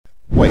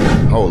Wait,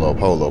 hold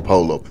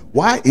up.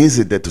 Why is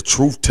it that the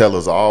truth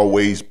tellers are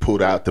always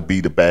put out to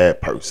be the bad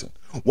person?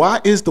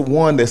 Why is the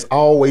one that's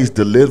always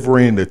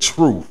delivering the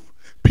truth?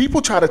 People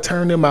try to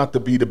turn them out to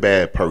be the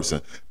bad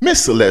person.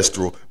 Miss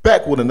Celestial,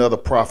 back with another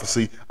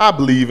prophecy. I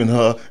believe in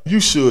her. You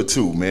should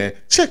too, man.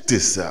 Check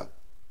this out.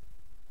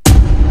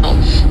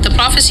 The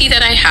prophecy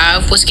that I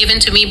have was given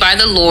to me by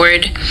the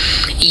Lord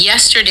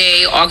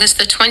yesterday, August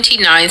the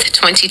 29th,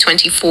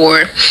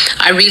 2024.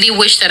 I really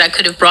wish that I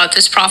could have brought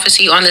this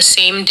prophecy on the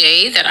same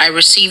day that I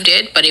received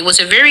it, but it was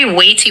a very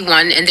weighty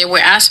one, and there were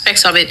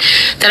aspects of it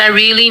that I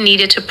really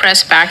needed to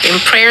press back in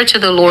prayer to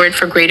the Lord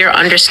for greater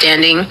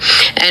understanding.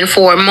 And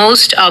for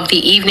most of the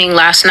evening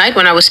last night,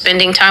 when I was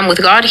spending time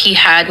with God, He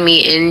had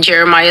me in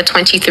Jeremiah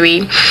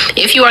 23.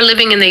 If you are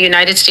living in the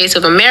United States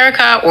of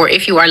America, or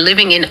if you are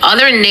living in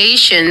other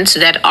nations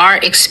that are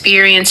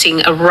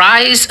experiencing a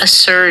rise, a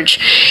surge.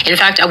 In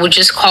fact, I would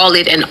just call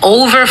it an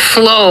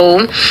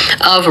overflow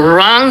of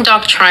wrong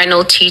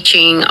doctrinal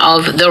teaching,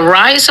 of the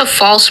rise of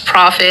false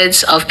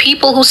prophets, of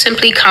people who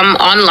simply come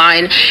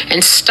online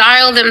and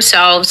style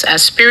themselves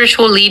as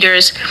spiritual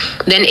leaders.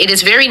 Then it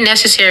is very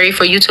necessary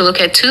for you to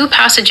look at two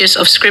passages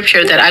of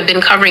scripture that I've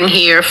been covering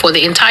here for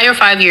the entire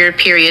 5-year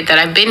period that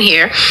I've been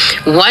here.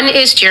 One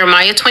is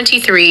Jeremiah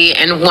 23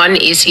 and one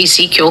is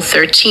Ezekiel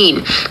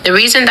 13. The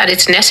reason that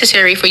it's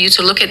necessary for you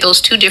to look at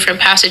those two different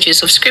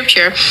passages of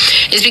scripture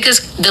is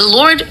because the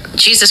Lord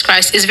Jesus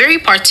Christ is very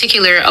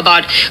particular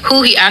about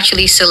who He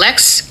actually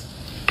selects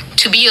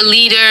to be a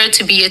leader,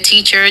 to be a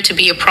teacher, to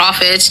be a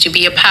prophet, to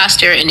be a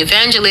pastor, an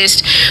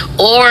evangelist,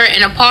 or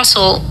an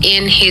apostle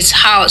in His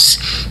house.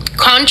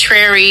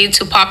 Contrary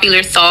to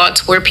popular thought,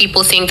 where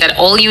people think that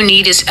all you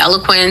need is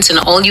eloquence and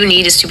all you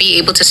need is to be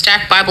able to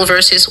stack Bible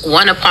verses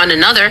one upon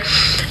another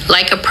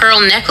like a pearl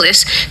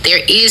necklace,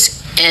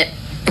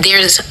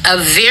 there's a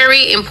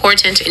very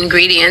important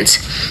ingredient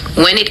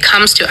when it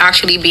comes to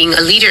actually being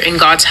a leader in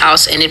God's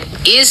house, and it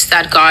is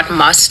that God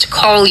must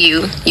call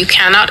you. You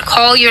cannot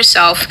call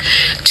yourself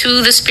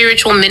to the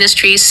spiritual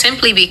ministry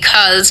simply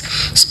because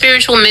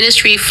spiritual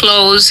ministry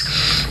flows.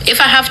 If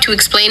I have to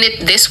explain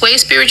it this way,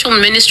 spiritual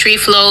ministry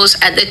flows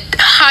at the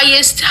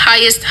highest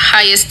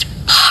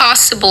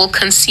possible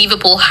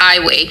conceivable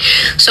highway.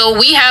 So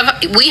we have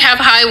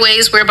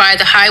highways whereby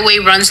the highway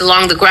runs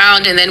along the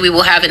ground, and then we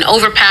will have an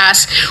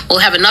overpass. We'll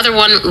have another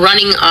one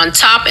running on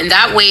top, and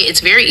that way it's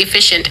very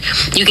efficient.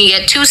 You can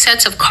get two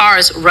sets of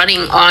cars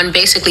running on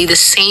basically the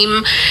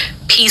same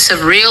piece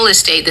of real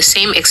estate, the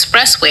same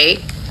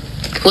expressway,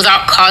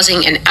 without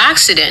causing an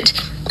accident.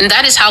 And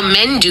that is how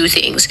men do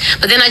things.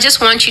 But then I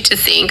just want you to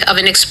think of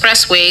an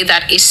expressway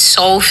that is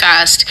so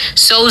fast,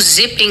 so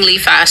zippingly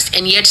fast,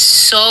 and yet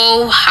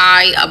so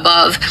high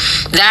above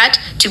that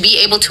to be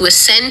able to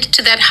ascend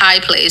to that high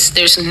place,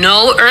 there's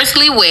no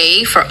earthly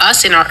way for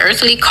us in our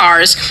earthly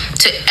cars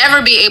to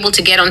ever be able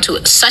to get onto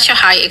such a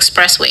high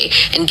expressway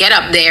and get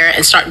up there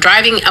and start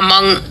driving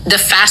among the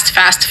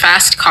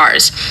fast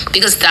cars,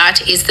 because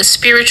that is the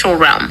spiritual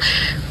realm.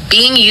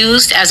 Being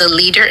used as a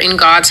leader in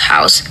God's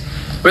house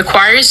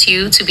requires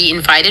you to be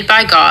invited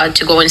by God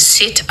to go and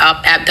sit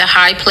up at the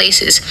high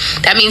places.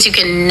 That means you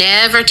can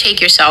never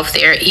take yourself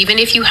there, even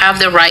if you have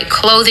the right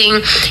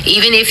clothing,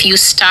 even if you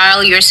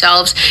style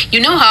yourselves. You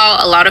know how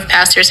a lot of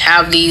pastors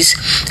have these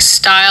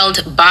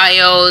styled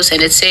bios,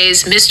 and it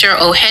says, Mr.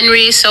 O.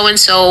 Henry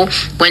so-and-so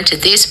went to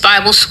this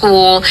Bible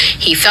school.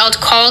 He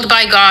felt called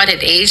by God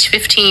at age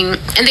 15.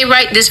 And they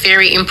write this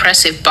very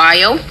impressive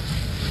bio,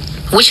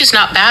 which is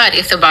not bad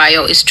if the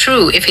bio is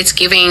true, if it's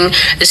giving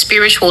the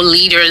spiritual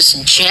leaders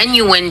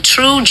genuine,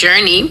 true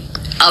journey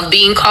of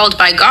being called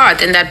by God,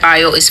 then that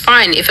bio is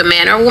fine. If a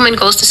man or woman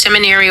goes to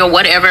seminary or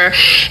whatever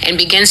and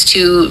begins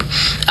to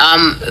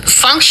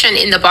function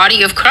in the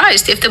body of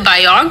Christ, if the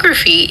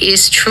biography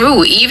is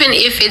true, even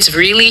if it's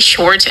really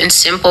short and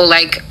simple,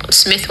 like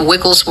Smith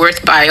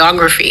Wigglesworth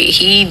biography,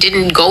 he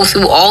didn't go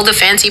through all the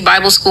fancy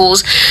Bible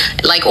schools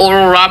like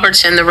Oral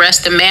Roberts and the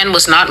rest. The man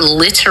was not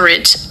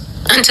literate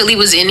until he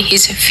was in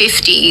his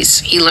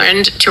 50s. He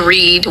learned to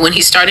read. When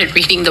he started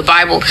reading the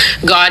Bible,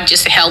 God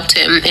just helped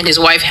him, and his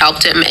wife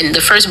helped him. And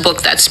the first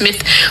book that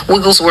Smith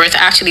Wigglesworth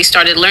actually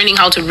started learning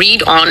how to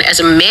read on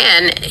as a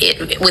man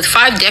with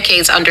 5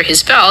 decades under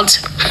his belt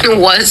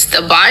was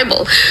the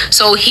Bible.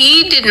 So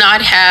he did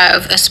not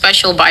have a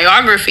special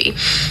biography.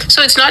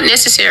 So it's not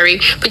necessary.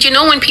 But you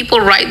know, when people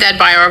write that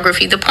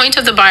biography, the point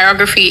of the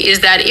biography is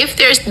that if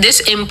there's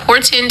this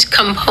important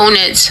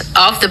component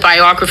of the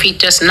biography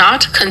does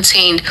not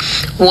contain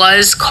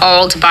was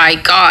called by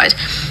God,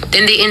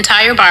 then the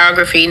entire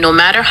biography, no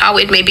matter how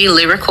it may be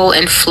lyrical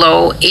and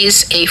flow,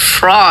 is a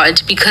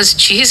fraud, because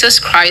Jesus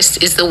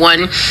Christ is the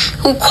one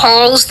who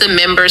calls the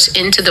members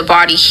into the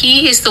body.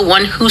 He is the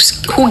one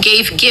who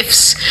gave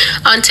gifts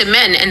unto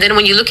men. And then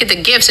when you look at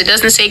the gifts, it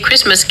doesn't say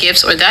Christmas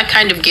gifts or that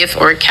kind of gift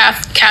or a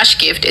cash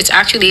gift. It's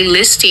actually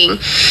listing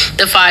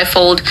the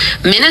fivefold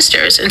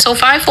ministers. And so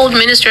fivefold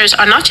ministers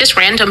are not just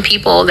random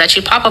people that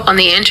you pop up on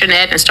the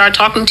internet and start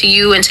talking to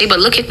you and say, but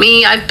look at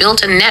me, I've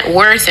built a net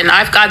worth and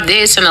I've got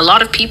this, and a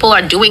lot of people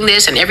are doing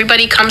this and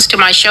everybody comes to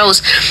my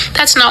shows.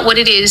 That's not what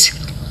it is.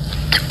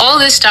 All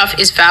this stuff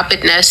is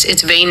vapidness,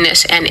 it's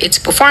vainness, and it's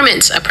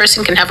performance. A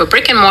person can have a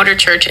brick and mortar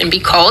church and be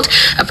called.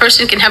 A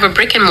person can have a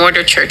brick and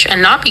mortar church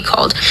and not be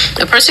called.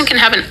 A person can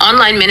have an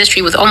online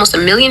ministry with almost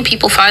 1 million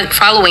people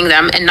following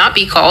them and not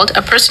be called.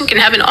 A person can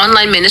have an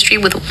online ministry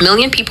with 1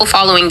 million people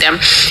following them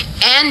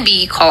and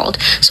be called.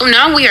 So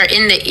now we are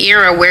in the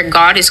era where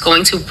God is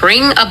going to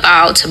bring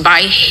about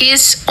by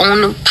his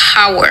own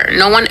power.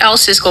 No one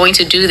else is going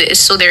to do this.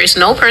 So there is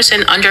no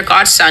person under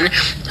God's sun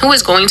who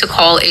is going to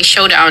call a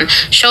showdown.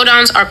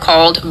 Showdowns are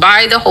called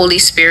by the Holy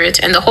Spirit,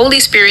 and the Holy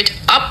Spirit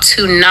up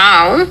to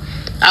now,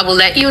 I will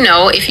let you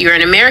know, if you're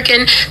an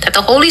American, that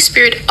the Holy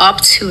Spirit up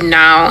to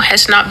now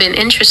has not been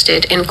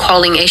interested in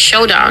calling a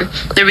showdown.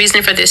 The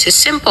reason for this is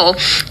simple.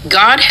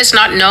 God has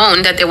not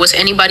known that there was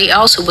anybody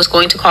else who was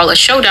going to call a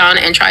showdown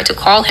and try to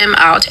call him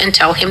out and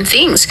tell him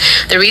things.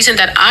 The reason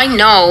that I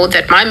know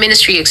that my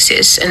ministry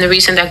exists and the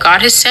reason that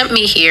God has sent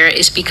me here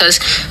is because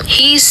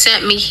he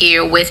sent me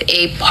here with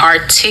a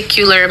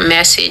particular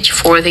message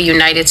for the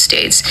United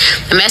States.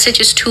 The message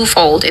is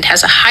twofold. It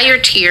has a higher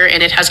tier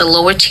and it has a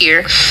lower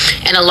tier,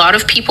 and a lot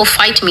of people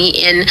fight me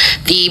in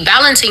the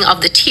balancing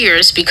of the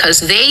tiers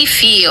because they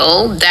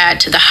feel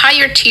that the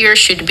higher tier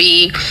should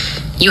be,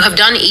 you have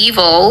done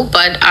evil,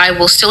 but I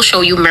will still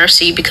show you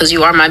mercy because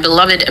you are my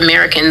beloved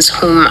Americans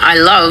whom I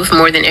love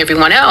more than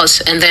everyone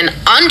else. And then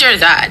under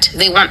that,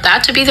 they want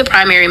that to be the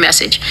primary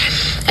message.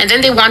 And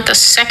then they want the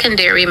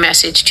secondary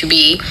message to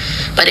be,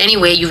 but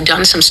anyway, you've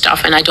done some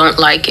stuff and I don't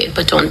like it,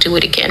 but don't do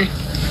it again.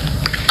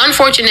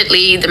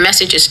 Unfortunately, the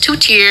message is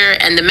two-tier,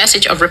 and the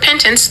message of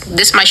repentance,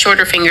 this my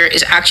shorter finger,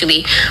 is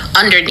actually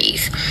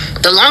underneath.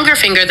 The longer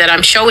finger that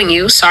I'm showing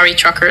you, sorry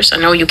truckers, I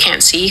know you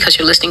can't see because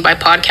you're listening by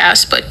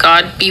podcast, but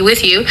God be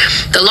with you.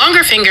 The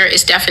longer finger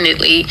is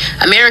definitely,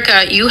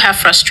 America, you have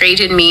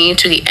frustrated me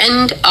to the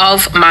end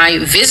of my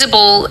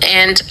visible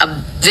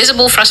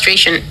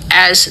frustration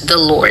as the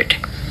Lord.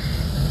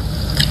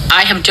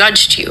 I have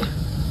judged you.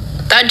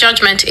 That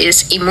judgment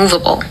is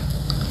immovable.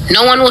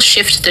 No one will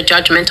shift the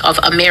judgment of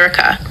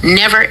America.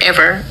 Never,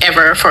 ever,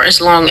 ever, for as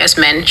long as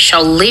men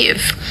shall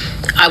live.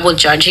 I will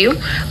judge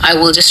you. I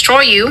will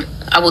destroy you.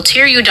 I will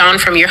tear you down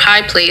from your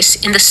high place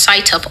in the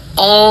sight of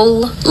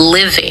all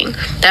living.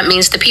 That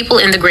means the people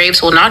in the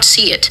graves will not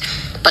see it.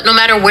 But no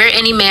matter where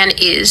any man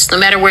is, no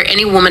matter where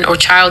any woman or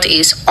child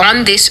is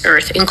on this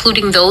earth,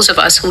 including those of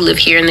us who live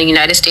here in the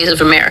United States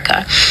of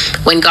America,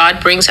 when God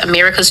brings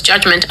America's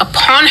judgment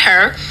upon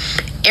her,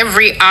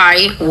 every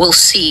eye will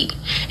see,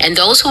 and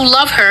those who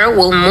love her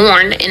will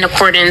mourn in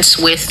accordance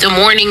with the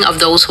mourning of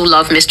those who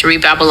love Mystery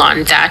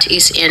Babylon. That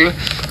is in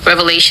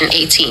Revelation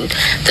 18.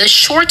 The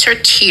shorter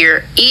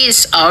tier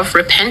is of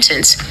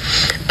repentance,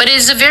 but it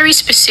is a very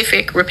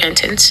specific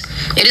repentance.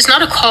 It is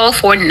not a call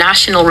for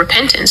national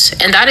repentance,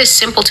 and that is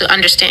simple to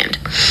understand.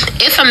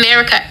 If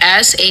America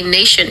as a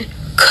nation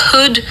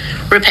could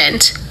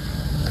repent,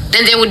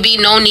 then there would be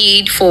no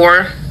need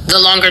for the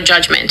longer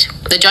judgment.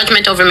 The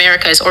judgment of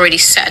America is already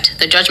set.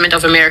 The judgment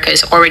of America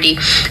is already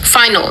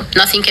final.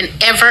 Nothing can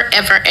ever,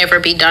 ever, ever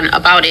be done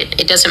about it.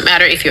 It doesn't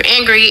matter if you're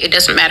angry. It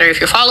doesn't matter if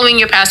you're following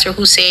your pastor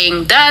who's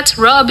saying, that's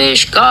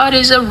rubbish. God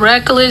is a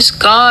reckless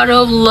God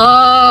of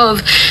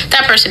love.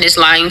 That person is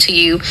lying to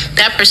you.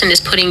 That person is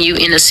putting you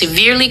in a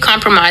severely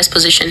compromised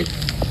position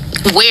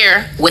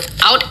where,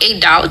 without a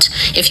doubt,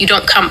 if you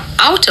don't come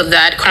out of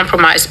that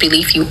compromised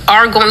belief, you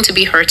are going to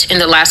be hurt in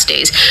the last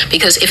days.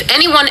 Because if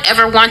anyone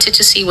ever wanted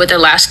to see what the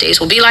last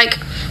days will be like,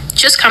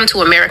 just come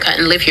to America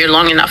and live here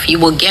long enough. You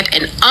will get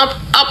an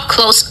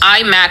up-close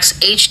IMAX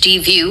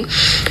HD view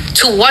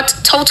to what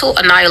total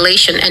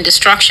annihilation and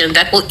destruction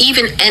that will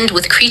even end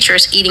with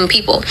creatures eating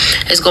people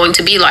is going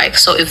to be like.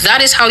 So if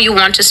that is how you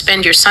want to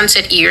spend your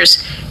sunset years,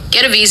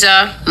 get a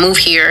visa, move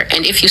here,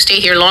 and if you stay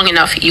here long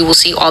enough, you will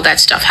see all that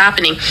stuff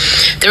happening.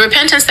 The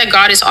repentance that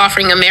God is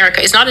offering America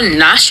is not a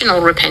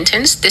national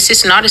repentance. This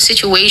is not a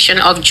situation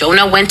of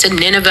Jonah went to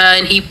Nineveh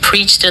and he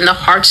preached and the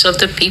hearts of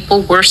the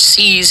people were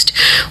seized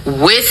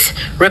with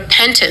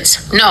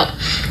repentance. No,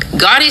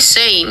 God is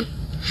saying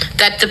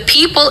that the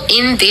people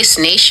in this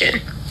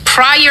nation,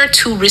 prior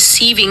to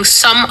receiving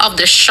some of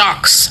the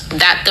shocks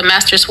that the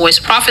Master's Voice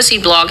Prophecy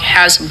blog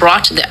has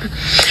brought them,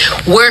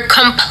 were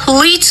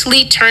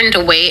completely turned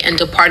away and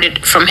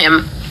departed from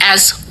him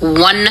as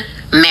one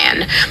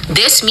man.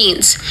 This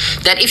means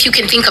that if you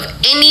can think of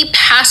any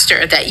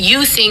pastor that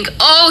you think,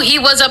 oh, he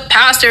was a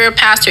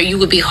pastor, you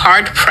would be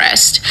hard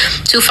pressed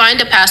to find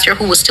a pastor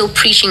who was still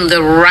preaching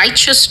the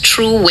righteous,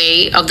 true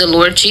way of the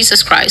Lord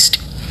Jesus Christ.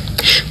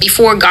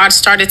 Before God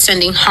started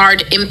sending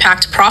hard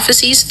impact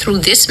prophecies through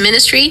this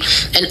ministry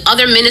and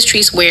other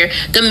ministries where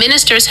the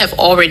ministers have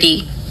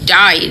already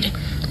died.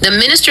 The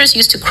ministers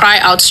used to cry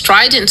out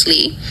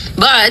stridently,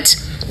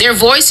 but their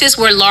voices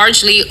were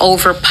largely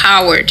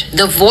overpowered.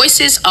 The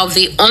voices of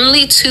the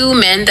only two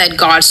men that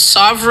God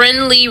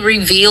sovereignly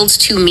revealed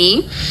to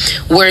me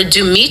were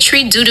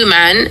Dimitri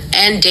Duduman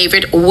and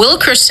David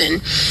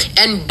Wilkerson.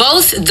 And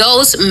both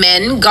those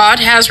men God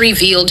has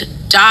revealed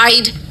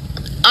died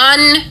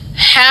unrepentant.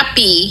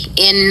 happy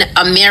in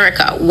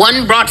America.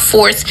 One brought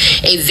forth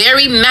a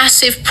very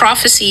massive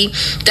prophecy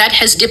that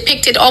has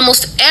depicted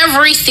almost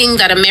everything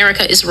that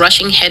America is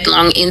rushing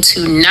headlong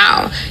into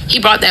now. He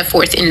brought that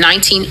forth in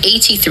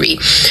 1983.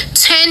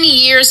 10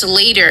 years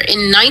later,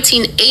 in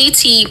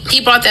 1980,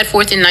 he brought that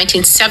forth in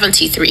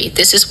 1973.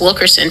 This is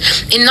Wilkerson.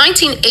 In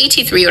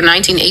 1983 or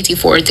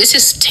 1984, this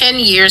is 10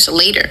 years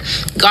later,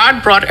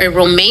 God brought a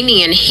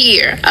Romanian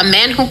here, a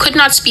man who could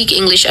not speak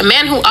English, a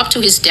man who up to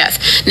his death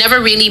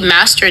never really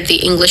mastered the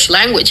English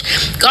language.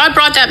 God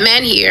brought that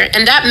man here,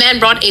 and that man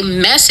brought a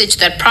message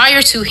that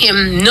prior to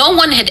him, no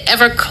one had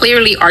ever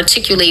clearly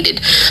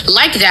articulated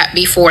like that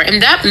before.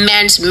 And that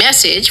man's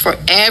message, for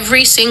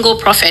every single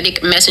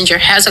prophetic messenger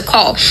has a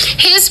call.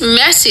 His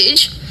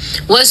message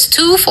was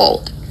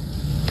twofold.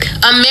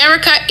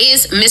 America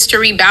is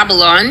Mystery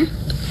Babylon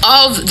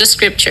of the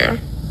scripture.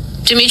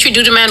 Dimitri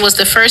Duduman was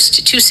the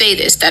first to say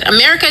this, that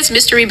America is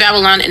Mystery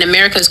Babylon and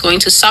America is going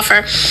to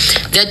suffer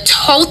the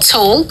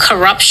total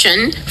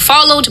corruption,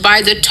 followed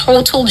by the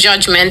total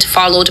judgment,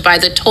 followed by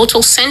the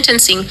total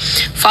sentencing,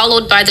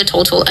 followed by the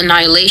total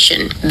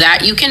annihilation.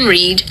 That you can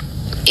read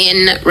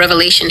in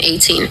Revelation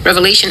 18.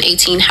 Revelation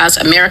 18 has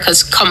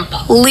America's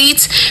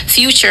complete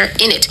future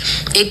in it.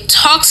 It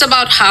talks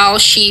about how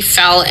she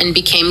fell and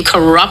became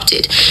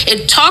corrupted.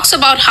 It talks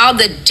about how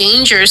the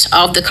dangers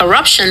of the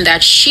corruption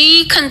that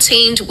she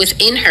contained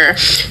within her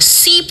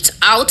seeped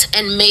out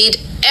and made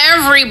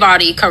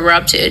everybody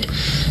corrupted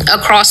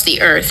across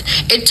the earth.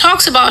 It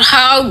talks about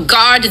how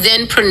God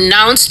then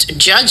pronounced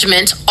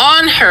judgment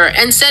on her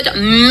and said,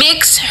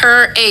 mix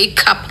her a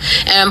cup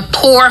and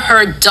pour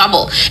her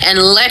double and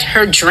let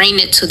her drain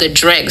it to the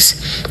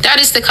dregs. That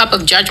is the cup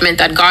of judgment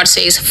that God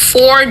says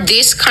for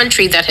this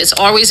country that has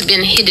always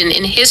been hidden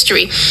in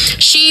history.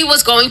 She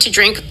was going to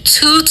drink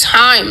 2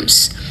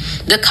 times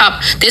the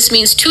cup. This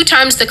means 2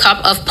 times the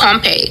cup of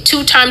Pompeii,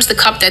 2 times the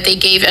cup that they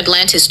gave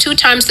Atlantis, 2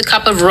 times the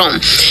cup of Rome.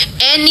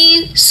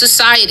 Any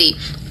society,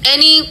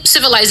 any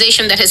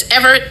civilization that has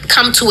ever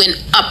come to an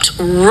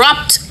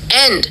abrupt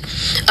end,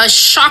 a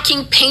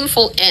shocking,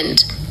 painful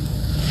end,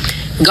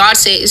 God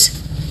says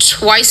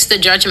twice the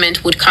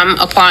judgment would come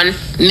upon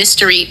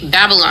Mystery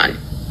Babylon.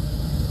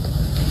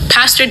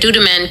 Pastor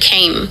Duduman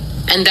came,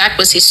 and that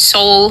was his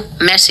sole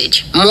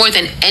message. More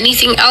than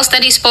anything else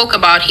that he spoke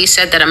about, he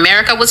said that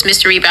America was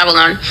Mystery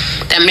Babylon,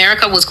 that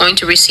America was going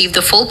to receive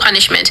the full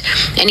punishment.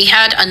 And he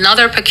had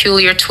another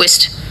peculiar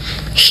twist.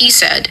 He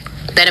said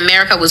that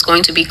America was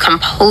going to be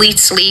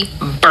completely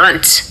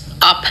burnt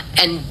up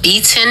and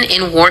beaten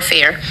in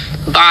warfare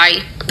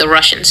by the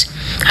Russians.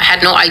 I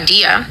had no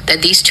idea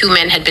that these 2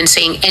 men had been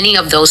saying any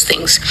of those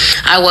things.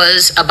 I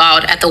was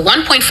about at the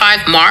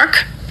 1.5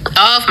 mark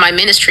of my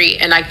ministry,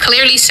 and I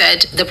clearly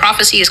said the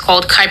prophecy is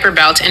called Kuiper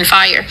Belt and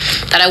Fire,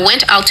 that I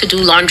went out to do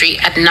laundry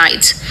at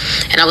night,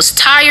 and I was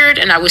tired,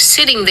 and I was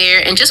sitting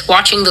there and just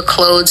watching the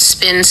clothes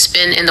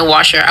spin in the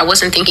washer. I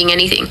wasn't thinking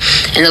anything,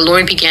 and the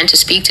Lord began to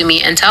speak to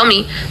me and tell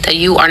me that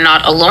you are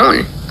not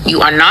alone.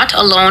 You are not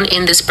alone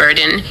in this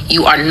burden.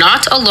 You are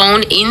not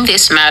alone in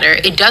this matter.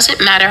 It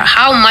doesn't matter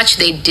how much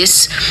they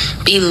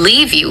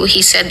disbelieve you.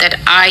 He said that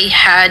I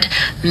had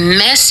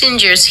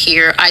messengers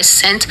here. I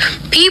sent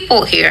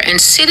people here,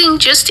 and sitting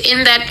just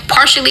in that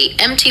partially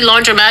empty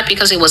laundromat,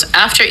 because it was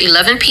after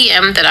 11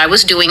 p.m. that I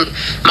was doing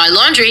my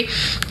laundry,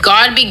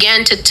 God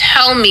began to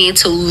tell me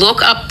to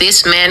look up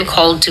this man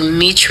called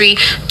Dimitri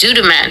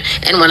Duduman.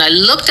 And when I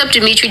looked up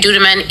Dimitri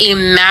Duduman,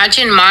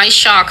 imagine my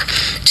shock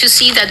to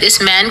see that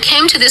this man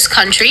came to this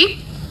country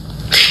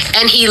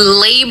and he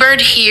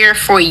labored here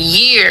for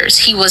years.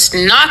 He was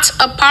not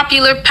a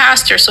popular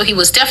pastor, so he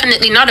was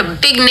definitely not a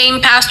big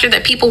name pastor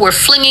that people were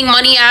flinging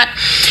money at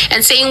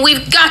and saying,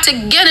 we've got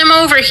to get him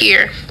over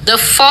here. The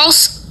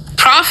false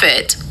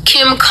prophet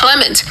Kim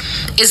Clement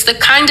is the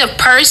kind of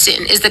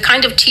person, is the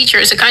kind of teacher,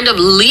 is the kind of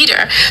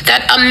leader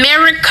that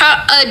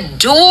America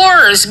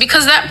adores,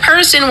 because that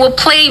person will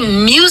play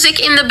music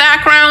in the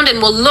background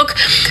and will look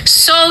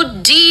so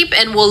deep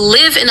and will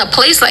live in a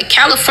place like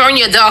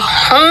California, the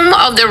home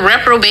of the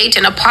reprobate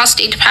and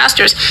apostate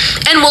pastors,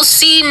 and will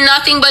see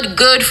nothing but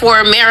good for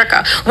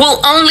America,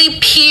 will only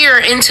peer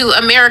into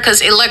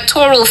America's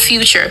electoral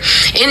future,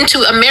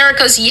 into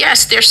America's,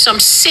 yes, there's some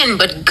sin,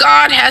 but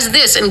God has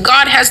this and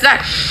God has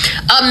that.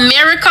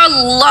 America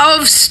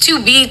loves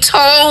to be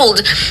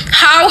told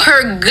how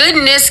her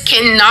goodness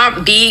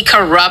cannot be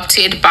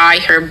corrupted by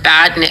her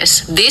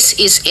badness. This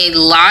is a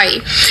lie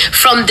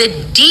from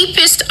the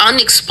deepest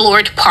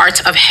unexplored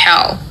part of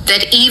hell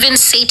that even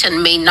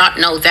Satan may not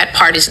know that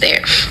part is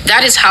there.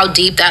 That is how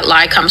deep that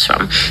lie comes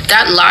from.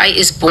 That lie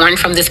is born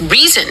from the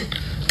reason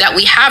that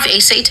we have a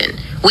Satan.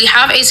 We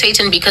have a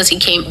Satan because he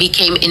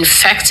became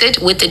infected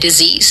with the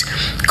disease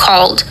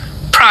called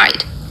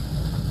pride.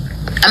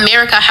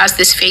 America has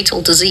this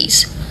fatal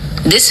disease.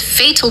 This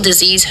fatal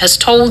disease has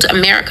told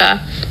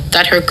America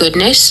that her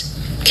goodness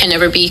can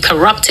never be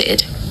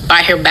corrupted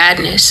by her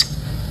badness.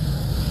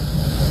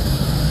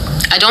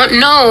 I don't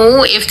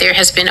know if there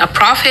has been a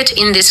prophet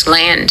in this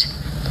land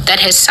that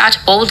has sat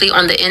boldly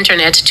on the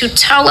internet to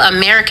tell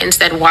Americans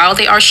that while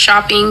they are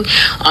shopping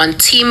on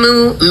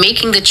Temu,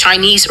 making the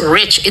Chinese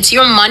rich, it's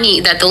your money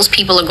that those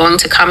people are going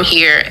to come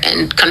here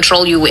and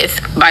control you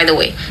with, by the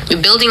way.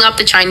 You're building up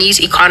the Chinese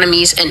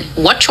economies, and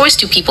what choice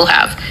do people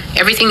have?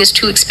 Everything is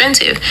too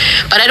expensive.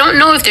 But I don't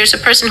know if there's a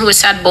person who has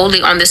sat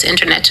boldly on this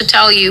internet to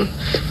tell you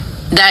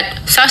that,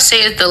 thus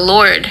saith the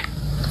Lord,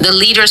 the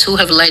leaders who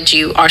have led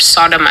you are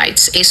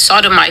sodomites. A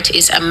sodomite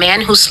is a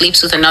man who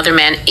sleeps with another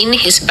man in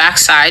his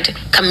backside,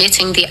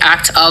 committing the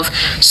act of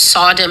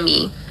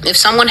sodomy. If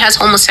someone has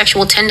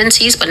homosexual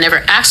tendencies but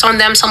never acts on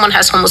them, someone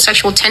has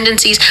homosexual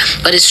tendencies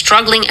but is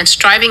struggling and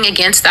striving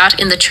against that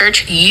in the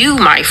church, you,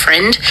 my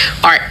friend,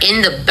 are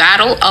in the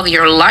battle of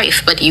your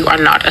life, but you are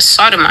not a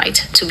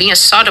sodomite. To be a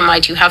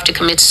sodomite, you have to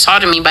commit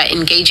sodomy by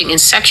engaging in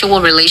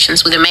sexual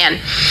relations with a man.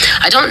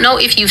 I don't know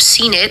if you've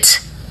seen it,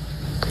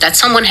 that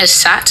someone has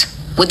sat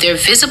with their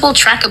visible,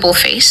 trackable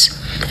face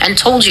and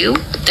told you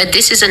that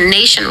this is a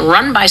nation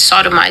run by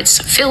sodomites,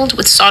 filled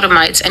with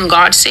sodomites, and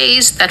God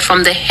says that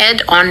from the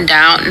head on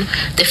down,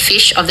 the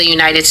fish of the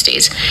United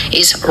States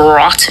is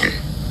rotten.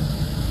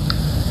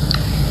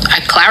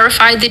 I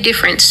clarified the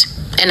difference,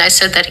 and I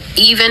said that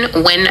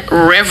even when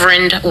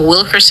Reverend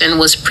Wilkerson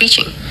was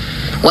preaching,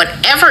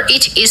 whatever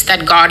it is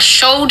that God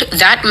showed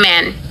that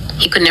man,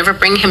 he could never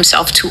bring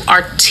himself to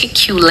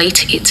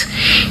articulate it.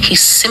 He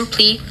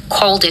simply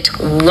called it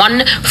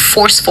one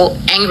forceful,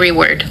 angry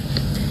word: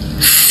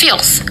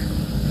 filth.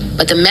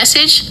 But the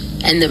message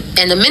and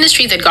the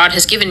ministry that God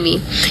has given me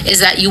is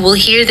that you will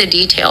hear the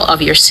detail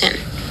of your sin.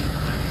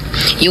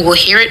 You will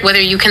hear it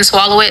whether you can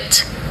swallow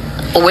it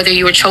or whether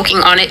you are choking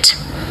on it.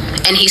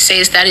 And he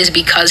says that is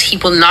because he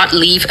will not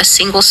leave a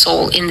single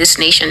soul in this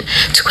nation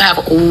to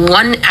have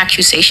one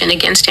accusation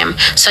against him,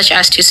 such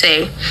as to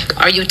say,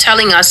 are you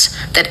telling us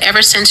that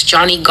ever since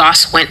Johnny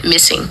Goss went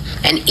missing,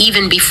 and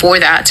even before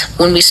that,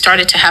 when we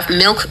started to have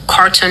milk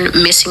carton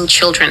missing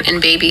children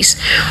and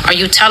babies, are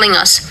you telling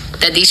us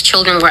that these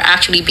children were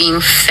actually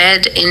being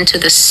fed into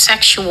the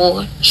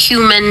sexual,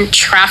 human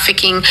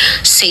trafficking,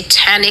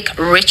 satanic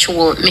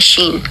ritual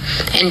machine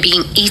and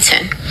being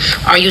eaten?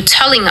 Are you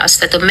telling us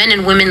that the men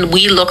and women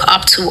we look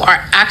up to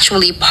are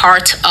actually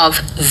part of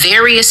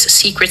various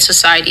secret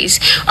societies?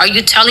 Are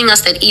you telling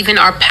us that even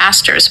our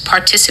pastors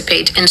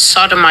participate in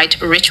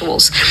sodomite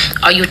rituals?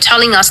 Are you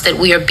telling us that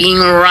we are being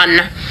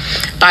run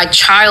by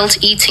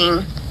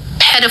child-eating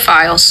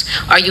pedophiles?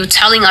 Are you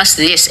telling us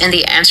this? And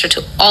the answer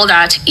to all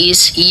that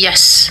is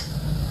yes.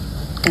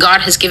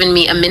 God has given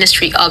me a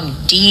ministry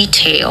of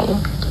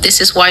detail. This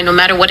is why no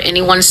matter what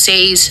anyone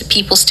says,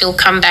 people still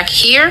come back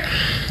here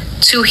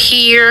to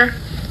hear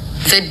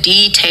the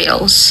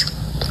details.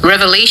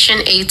 Revelation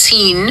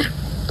 18,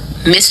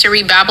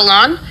 Mystery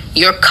Babylon,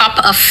 your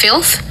cup of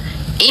filth.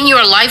 In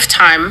your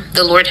lifetime,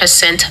 the Lord has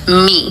sent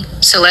me,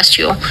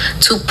 Celestial,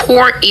 to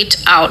pour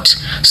it out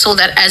so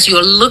that as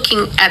you're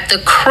looking at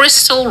the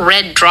crystal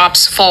red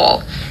drops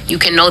fall, you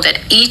can know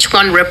that each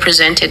one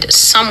represented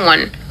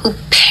someone who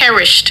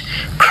perished,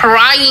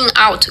 crying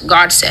out,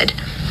 God said,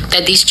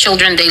 that these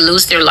children, they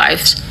lose their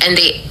lives and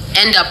they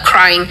end up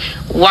crying,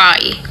 why?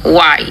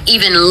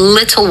 Even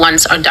little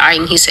ones are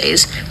dying, he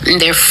says.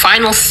 And their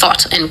final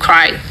thought and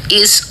cry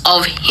is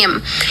of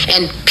him,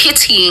 and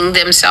pitying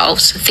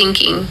themselves,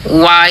 thinking,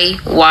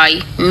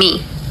 why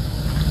me?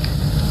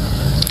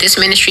 This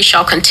ministry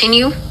shall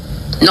continue.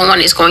 No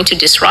one is going to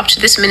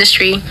disrupt this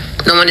ministry.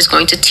 No one is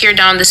going to tear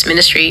down this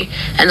ministry.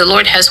 And the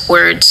Lord has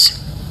words.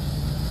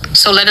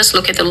 So let us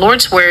look at the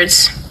Lord's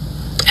words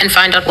and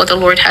find out what the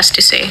Lord has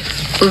to say.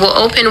 We will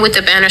open with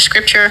the banner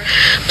scripture.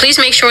 Please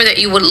make sure that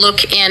you would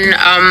look in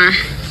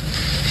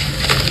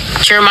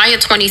Jeremiah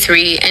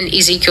 23 and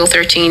Ezekiel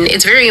 13.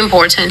 It's very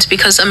important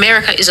because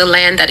America is a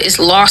land that is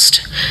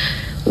lost.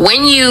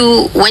 When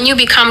you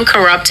become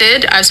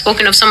corrupted, I've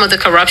spoken of some of the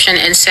corruption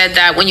and said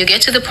that when you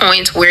get to the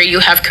point where you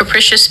have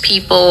capricious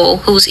people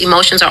whose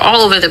emotions are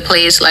all over the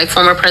place, like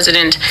former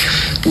President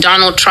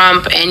Donald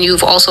Trump, and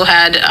you've also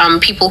had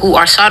people who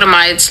are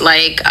sodomites,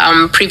 like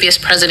previous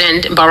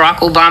President Barack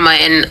Obama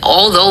and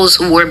all those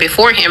who were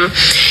before him.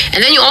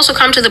 And then you also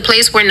come to the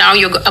place where now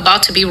you're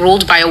about to be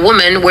ruled by a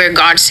woman, where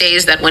God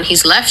says that when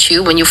he's left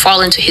you, when you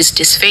fall into his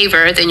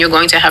disfavor, then you're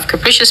going to have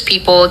capricious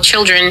people,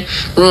 children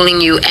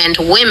ruling you, and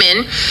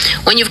women.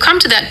 When you've come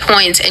to that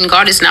point, and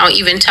God is now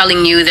even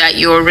telling you that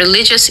your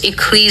religious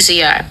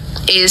ecclesia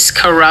is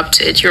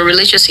corrupted, your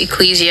religious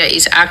ecclesia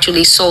is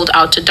actually sold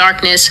out to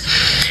darkness,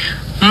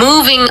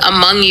 moving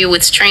among you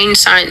with strange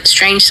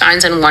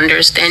signs and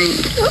wonders, then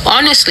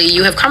honestly,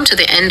 you have come to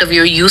the end of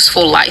your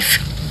useful life.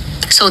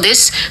 So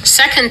this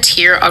second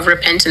tier of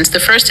repentance, the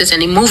first is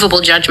an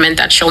immovable judgment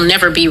that shall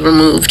never be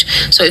removed.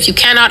 So if you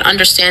cannot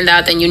understand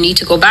that, then you need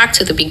to go back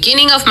to the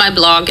beginning of my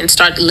blog and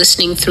start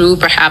listening through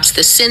perhaps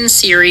the Sin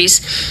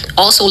series.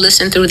 Also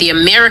listen through the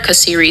America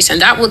series,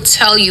 and that will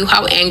tell you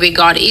how angry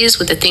God is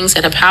with the things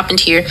that have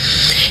happened here.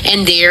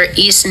 And there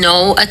is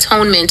no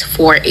atonement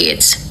for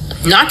it.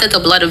 Not that the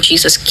blood of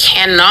Jesus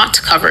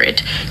cannot cover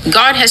it.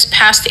 God has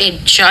passed a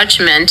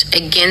judgment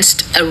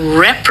against a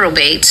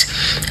reprobate,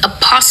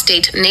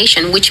 apostate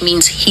nation, which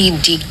means he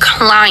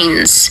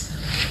declines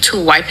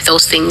to wipe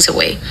those things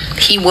away.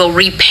 He will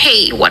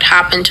repay what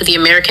happened to the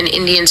American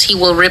Indians. He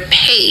will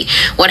repay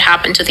what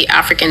happened to the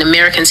African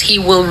Americans. He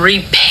will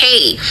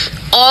repay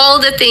all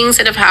the things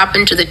that have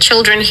happened to the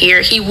children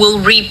here. He will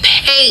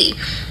repay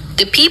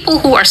the people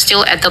who are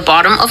still at the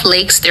bottom of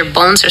lakes. Their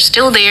bones are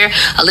still there,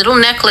 a little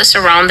necklace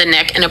around the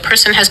neck, and a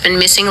person has been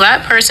missing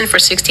that person for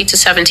 60 to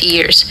 70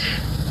 years.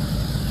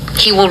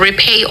 He will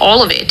repay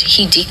all of it.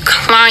 He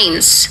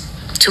declines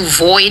to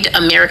void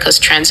America's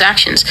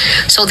transactions.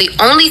 So the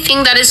only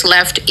thing that is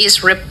left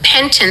is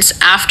repentance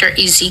after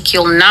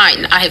Ezekiel 9.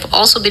 I have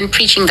also been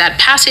preaching that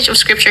passage of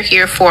scripture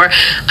here for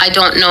I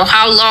don't know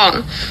how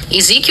long.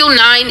 Ezekiel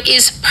 9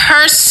 is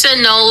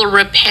personal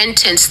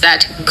repentance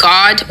that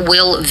God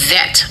will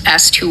vet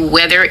as to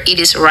whether it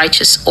is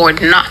righteous or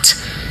not.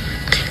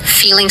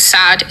 Feeling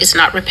sad is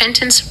not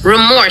repentance.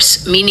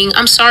 Remorse, meaning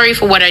I'm sorry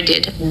for what I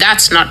did,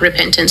 that's not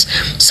repentance.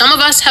 Some of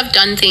us have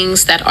done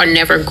things that are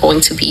never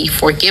going to be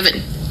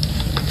forgiven.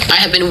 I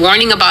have been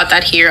warning about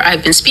that here.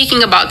 I've been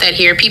speaking about that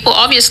here. People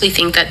obviously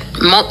think that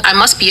I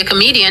must be a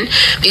comedian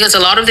because a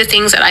lot of the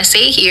things that I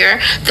say here,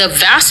 the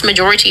vast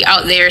majority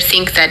out there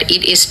think that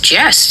it is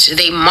jest.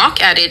 They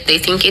mock at it. They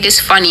think it is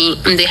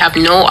funny. And they have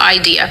no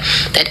idea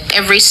that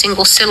every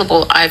single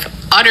syllable I've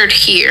uttered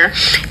here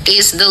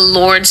is the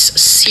Lord's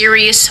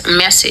serious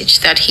message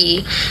that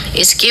he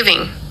is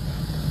giving.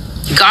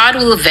 God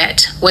will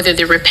vet whether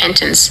the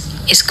repentance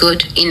is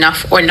good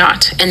enough or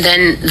not. And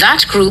then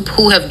that group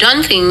who have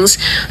done things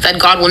that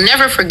God will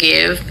never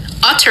forgive,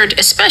 uttered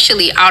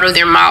especially out of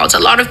their mouths. A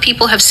lot of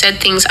people have said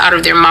things out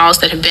of their mouths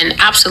that have been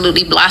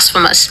absolutely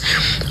blasphemous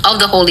of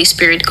the Holy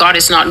Spirit. God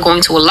is not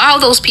going to allow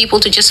those people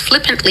to just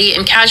flippantly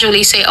and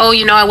casually say, oh,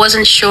 I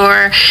wasn't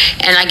sure,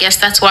 and I guess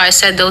that's why I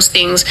said those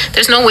things.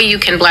 There's no way you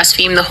can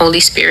blaspheme the Holy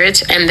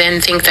Spirit and then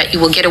think that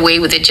you will get away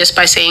with it just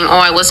by saying, oh,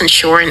 I wasn't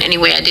sure, and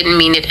anyway, I didn't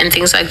mean it, and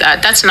things like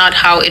that. That's not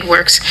how it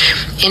works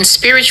in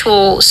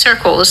spiritual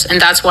circles. And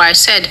that's why I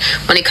said,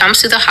 when it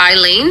comes to the high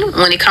lane,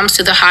 when it comes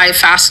to the high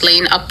fast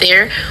lane up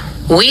there,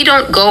 we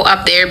don't go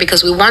up there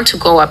because we want to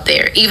go up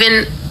there.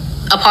 Even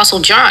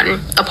Apostle John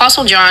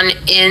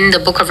in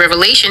the book of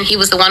Revelation, he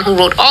was the one who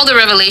wrote all the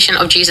revelation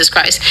of Jesus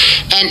Christ.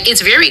 And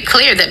it's very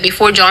clear that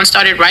before John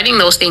started writing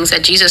those things,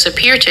 that Jesus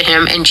appeared to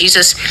him and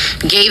Jesus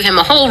gave him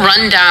a whole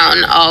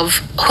rundown of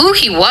who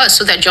he was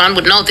so that John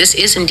would know this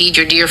is indeed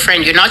your dear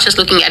friend. You're not just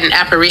looking at an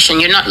apparition.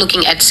 You're not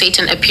looking at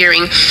Satan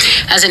appearing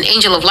as an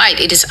angel of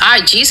light. It is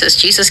I, Jesus.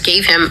 Jesus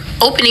gave him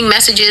opening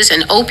messages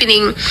and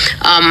opening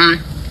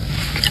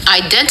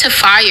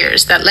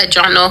identifiers that let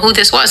John know who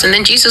this was. And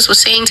then Jesus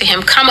was saying to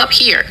him, come up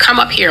here,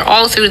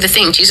 all through the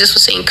thing. Jesus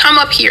was saying, come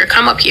up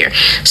here.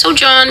 So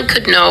John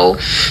could know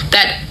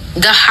that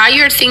the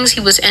higher things he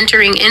was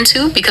entering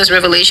into, because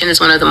Revelation is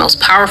one of the most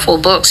powerful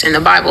books in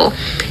the Bible,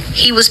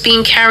 he was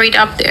being carried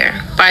up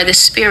there by the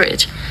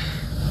Spirit.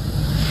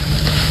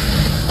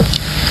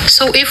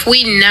 So if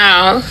we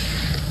now,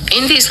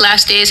 in these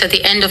last days at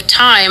the end of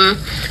time,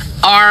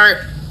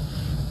 are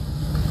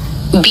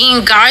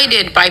being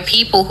guided by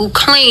people who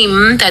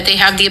claim that they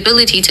have the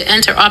ability to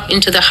enter up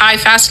into the high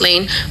fast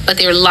lane, but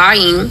they're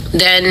lying,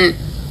 then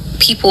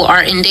people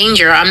are in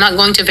danger. I'm not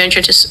going to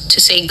venture to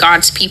say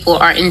God's people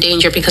are in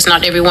danger, because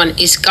not everyone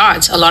is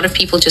God's. A lot of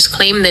people just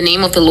claim the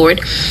name of the Lord,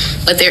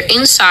 but their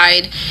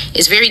inside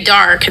is very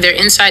dark. Their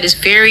inside is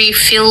very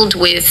filled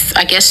with,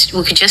 I guess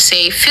we could just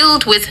say,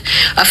 filled with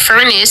a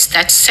furnace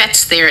that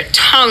sets their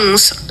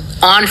tongues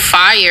on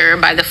fire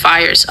by the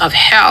fires of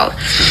hell.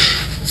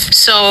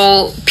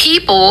 So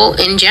people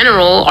in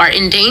general are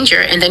in danger,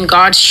 and then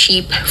God's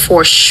sheep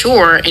for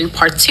sure in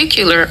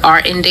particular are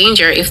in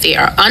danger if they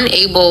are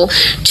unable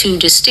to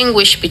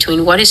distinguish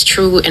between what is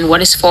true and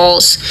what is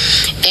false.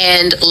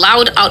 And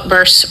loud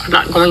outbursts are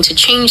not going to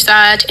change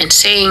that, and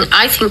saying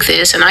I think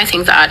this and I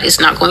think that is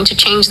not going to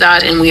change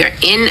that. And we are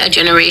in a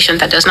generation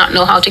that does not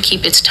know how to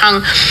keep its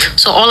tongue.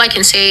 So all I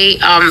can say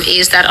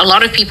is that a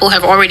lot of people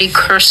have already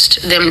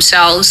cursed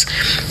themselves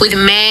with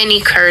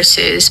many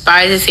curses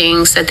by the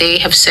things that they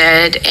have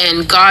said,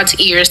 and God's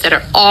ears that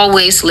are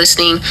always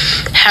listening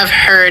have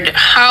heard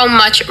how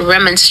much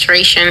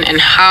remonstration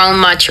and how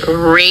much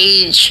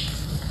rage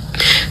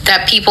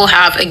that people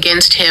have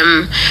against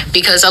him,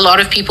 because a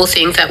lot of people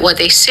think that what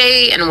they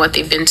say and what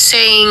they've been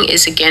saying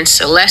is against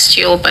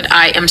celestial, but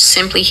I am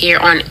simply here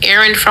on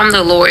errand from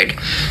the Lord,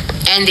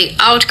 and the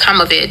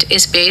outcome of it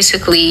is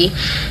basically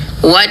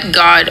what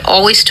God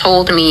always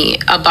told me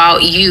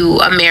about you,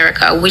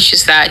 America, which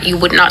is that you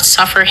would not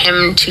suffer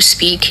him to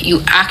speak.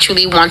 You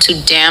actually want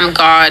to damn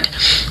God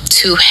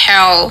to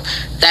hell,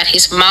 that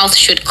his mouth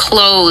should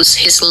close,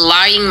 his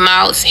lying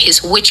mouth,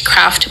 his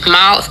witchcraft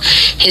mouth,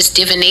 his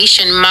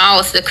divination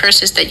mouth, the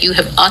curses that you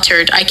have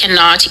uttered. I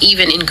cannot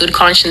even in good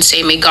conscience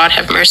say, may God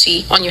have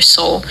mercy on your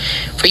soul,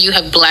 for you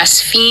have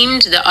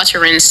blasphemed the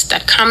utterance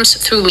that comes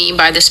through me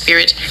by the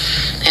Spirit.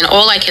 And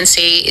all I can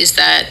say is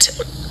that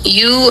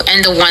You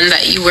and the one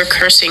that you were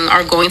cursing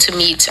are going to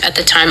meet at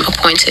the time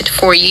appointed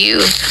for you.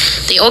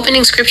 The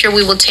opening scripture,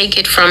 we will take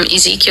it from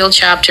Ezekiel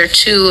chapter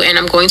 2, and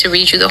I'm going to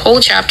read you the whole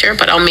chapter,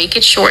 but I'll make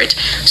it short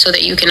so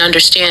that you can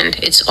understand.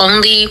 It's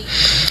only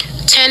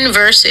 10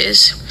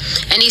 verses.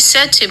 And he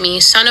said to me,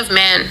 Son of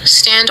man,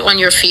 stand on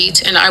your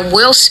feet, and I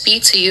will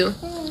speak to you.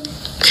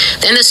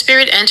 Then the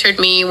Spirit entered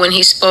me when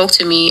he spoke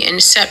to me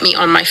and set me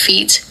on my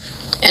feet.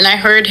 And I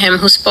heard him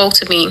who spoke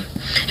to me.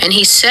 And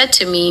he said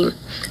to me,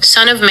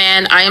 Son of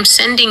man, I am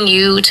sending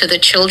you to the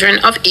children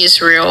of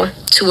Israel,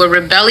 to a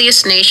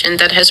rebellious nation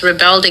that has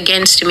rebelled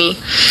against me.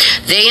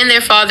 They and their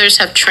fathers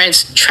have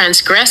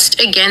transgressed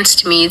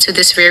against me to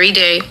this very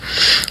day,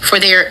 for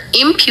they are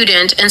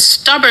impudent and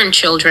stubborn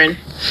children.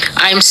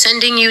 I am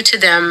sending you to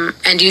them,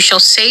 and you shall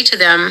say to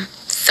them,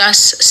 Thus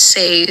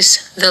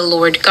says the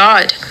Lord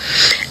God.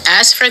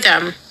 As for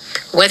them,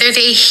 whether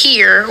they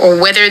hear or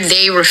whether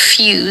they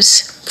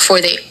refuse, for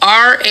they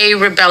are a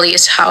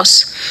rebellious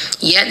house,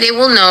 yet they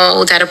will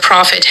know that a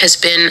prophet has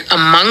been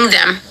among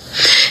them.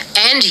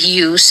 And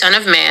you, Son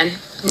of man,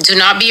 do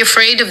not be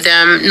afraid of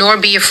them, nor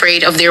be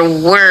afraid of their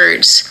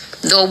words.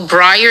 Though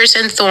briars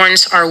and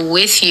thorns are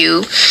with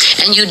you,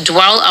 and you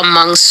dwell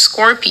among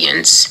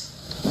scorpions,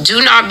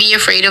 do not be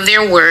afraid of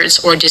their words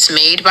or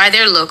dismayed by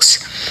their looks,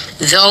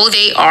 though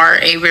they are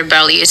a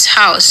rebellious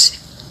house.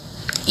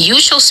 You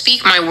shall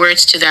speak my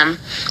words to them,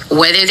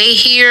 whether they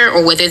hear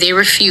or whether they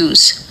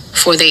refuse,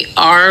 for they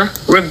are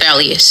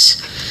rebellious.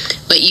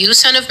 But you,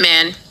 Son of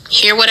man,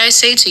 hear what I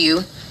say to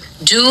you.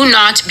 Do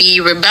not be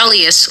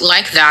rebellious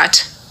like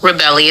that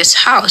rebellious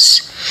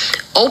house.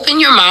 Open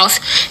your mouth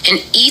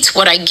and eat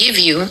what I give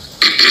you.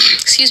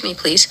 Excuse me,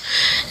 please.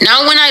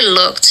 Now when I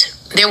looked,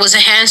 there was a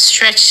hand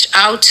stretched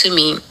out to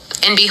me,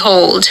 and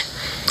behold,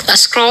 a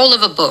scroll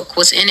of a book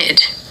was in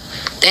it.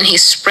 Then he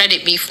spread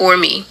it before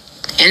me,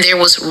 and there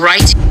was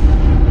writing.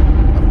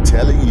 I'm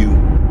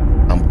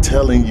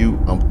telling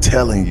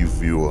you,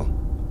 viewer,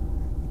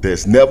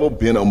 there's never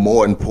been a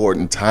more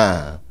important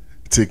time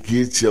to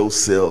get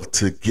yourself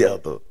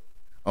together.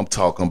 I'm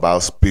talking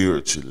about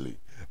spiritually,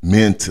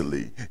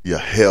 mentally, your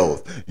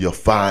health, your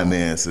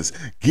finances,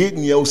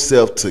 getting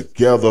yourself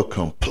together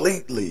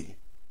completely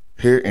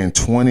here in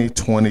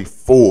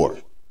 2024.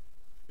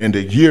 And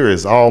the year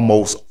is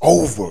almost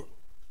over.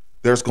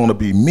 There's going to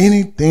be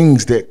many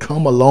things that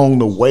come along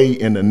the way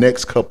in the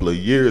next couple of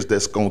years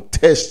that's going to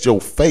test your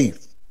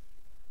faith.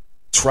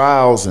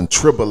 Trials and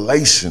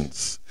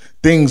tribulations.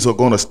 Things are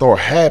going to start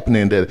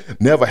happening that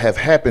never have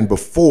happened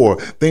before.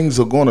 Things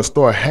are going to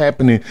start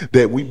happening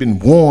that we've been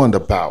warned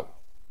about.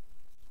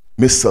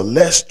 Miss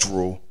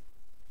Celestial,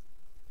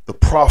 the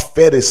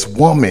prophetic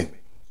woman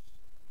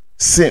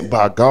sent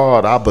by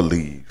God, I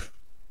believe.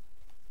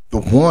 The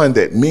one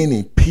that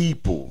many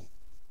people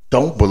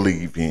don't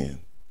believe in.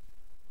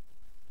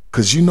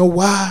 Because you know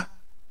why?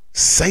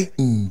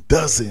 Satan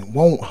doesn't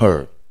want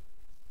her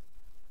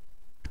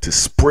to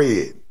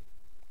spread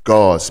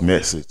God's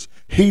message.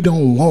 He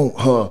don't want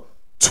her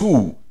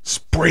to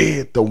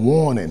spread the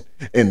warning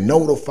and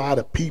notify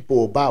the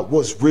people about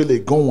what's really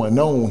going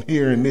on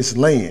here in this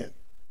land.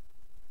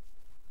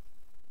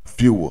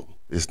 Viewer,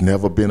 it's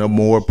never been a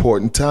more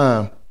important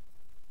time.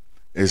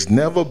 It's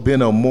never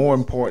been a more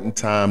important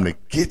time to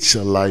get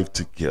your life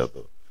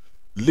together.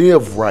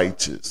 Live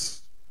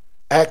righteous.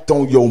 Act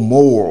on your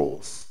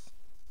morals.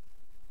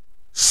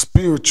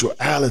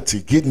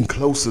 Spirituality, getting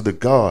closer to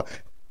God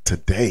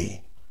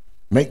today.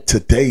 Make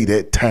today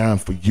that time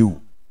for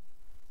you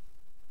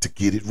to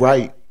get it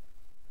right,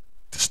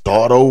 to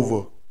start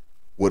over.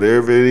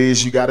 Whatever it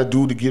is you got to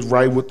do to get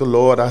right with the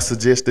Lord, I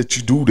suggest that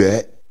you do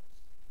that.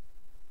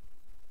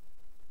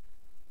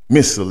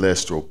 Miss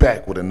Celestial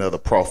back with another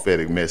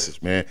prophetic message,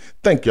 man.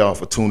 Thank y'all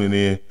for tuning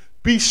in.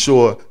 Be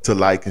sure to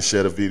like and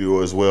share the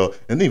video as well,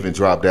 and even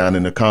drop down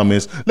in the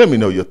comments. Let me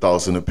know your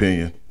thoughts and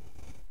opinion.